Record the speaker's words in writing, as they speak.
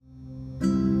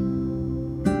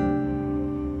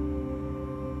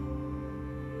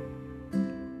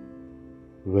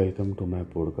Welcome to my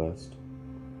podcast.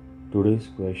 Today's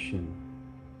question: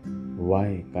 why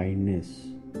kindness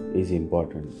is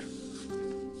important?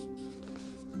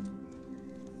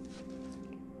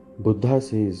 Buddha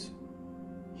says,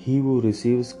 he who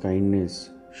receives kindness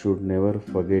should never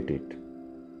forget it,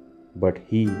 but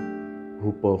he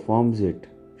who performs it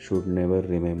should never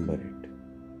remember it.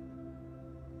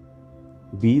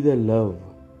 Be the love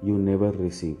you never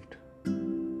received.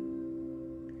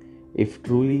 If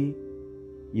truly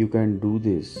you can do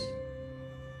this,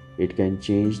 it can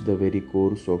change the very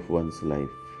course of one's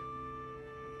life,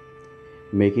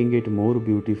 making it more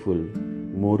beautiful,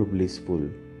 more blissful,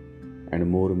 and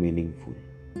more meaningful.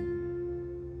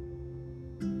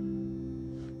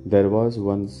 There was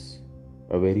once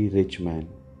a very rich man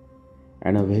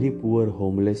and a very poor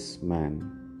homeless man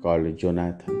called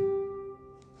Jonathan.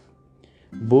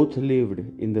 Both lived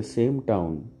in the same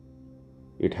town.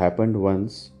 It happened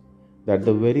once that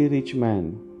the very rich man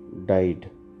died,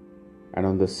 and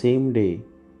on the same day,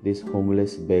 this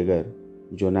homeless beggar,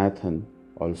 Jonathan,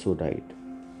 also died.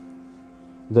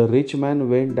 The rich man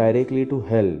went directly to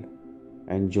hell,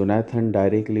 and Jonathan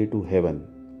directly to heaven.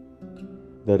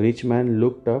 The rich man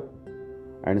looked up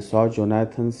and saw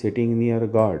Jonathan sitting near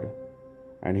God,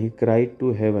 and he cried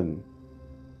to heaven.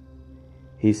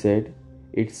 He said,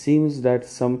 "It seems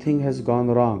that something has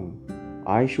gone wrong.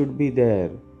 I should be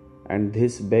there, and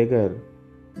this beggar,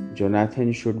 Jonathan,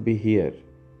 should be here."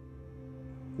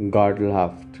 God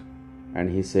laughed,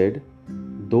 and he said,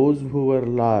 "Those who were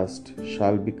last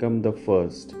shall become the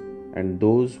first, and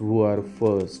those who are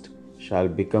first shall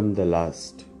become the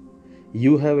last.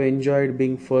 You have enjoyed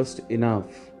being first enough.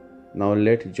 Now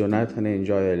let Jonathan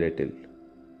enjoy a little."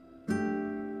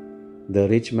 The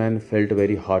rich man felt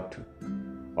very hot.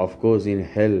 Of course, in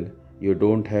hell, you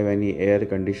don't have any air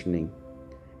conditioning.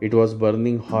 It was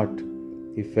burning hot.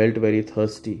 He felt very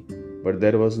thirsty, but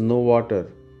there was no water.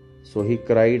 So he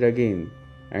cried again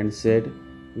and said,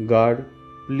 "God,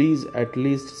 please at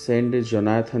least send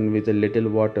Jonathan with a little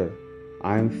water.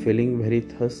 I am feeling very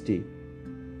thirsty."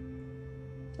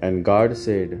 And God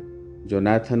said,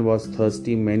 "Jonathan was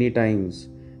thirsty many times,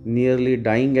 nearly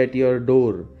dying at your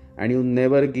door, and you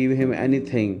never gave him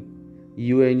anything.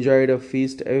 You enjoyed a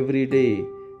feast every day,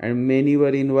 and many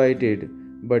were invited,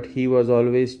 but he was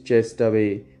always chased away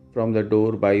from the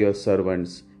door by your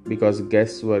servants, because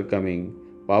guests were coming,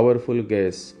 powerful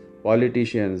guests,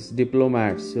 politicians,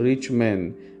 diplomats, rich men,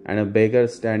 and a beggar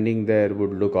standing there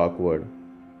would look awkward.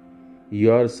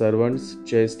 Your servants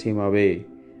chased him away,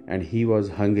 and he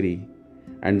was hungry,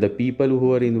 and the people who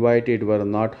were invited were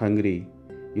not hungry.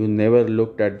 You never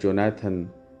looked at Jonathan.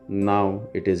 Now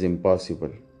it is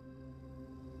impossible."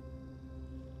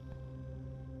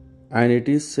 And it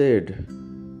is said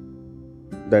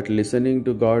that listening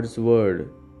to God's word,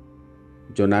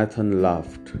 Jonathan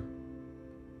laughed.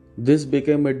 This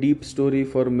became a deep story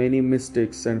for many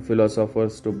mystics and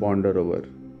philosophers to ponder over.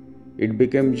 It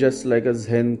became just like a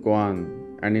Zen koan,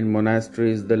 and in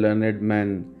monasteries the learned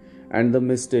men and the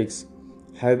mystics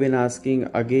have been asking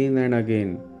again and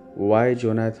again why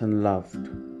Jonathan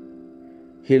laughed.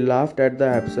 He laughed at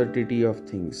the absurdity of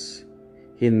things.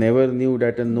 He never knew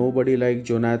that a nobody like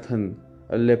Jonathan,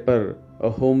 a leper, a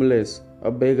homeless,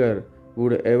 a beggar,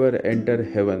 would ever enter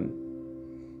heaven.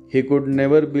 He could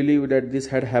never believe that this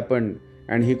had happened,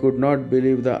 and he could not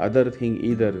believe the other thing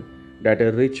either, that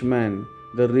a rich man,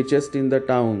 the richest in the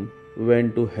town,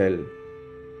 went to hell.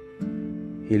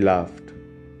 He laughed.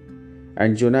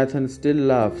 And Jonathan still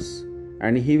laughs,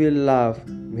 and he will laugh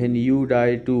when you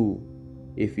die too.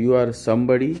 If you are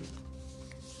somebody,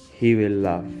 he will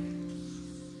laugh,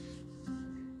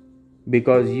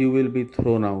 because you will be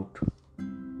thrown out.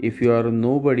 If you are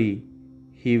nobody,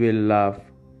 he will laugh,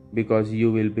 because you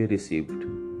will be received.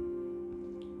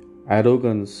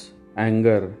 Arrogance,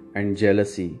 anger, and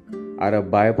jealousy are a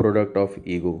byproduct of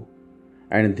ego.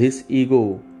 And this ego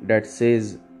that says,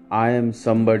 "I am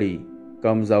somebody,"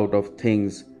 comes out of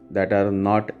things that are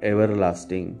not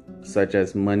everlasting, such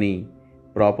as money,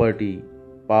 property,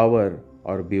 power,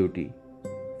 or beauty.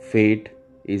 Fate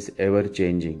is ever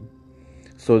changing.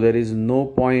 So there is no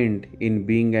point in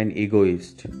being an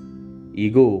egoist.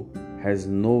 Ego has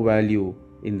no value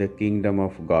in the kingdom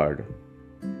of God.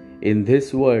 In this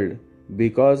world,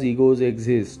 because egos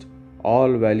exist,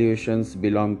 all valuations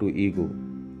belong to ego.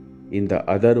 In the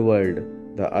other world,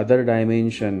 the other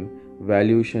dimension,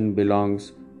 valuation belongs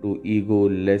to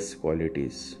ego-less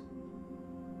qualities.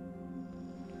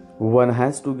 One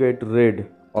has to get rid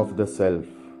of the self,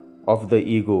 of the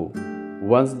ego.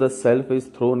 Once the self is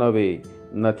thrown away,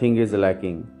 nothing is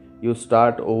lacking. You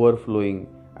start overflowing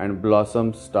and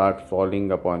blossoms start falling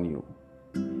upon you.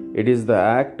 It is the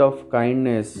act of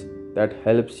kindness that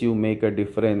helps you make a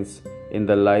difference in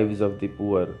the lives of the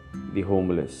poor, the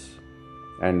homeless.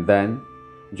 And then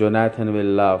Jonathan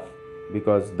will laugh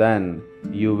because then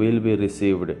you will be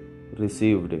received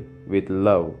with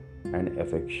love and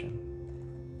affection.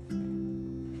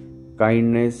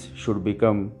 Kindness should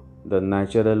become the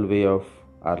natural way of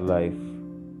our life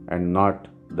and not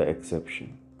the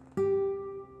exception.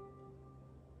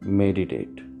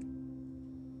 Meditate.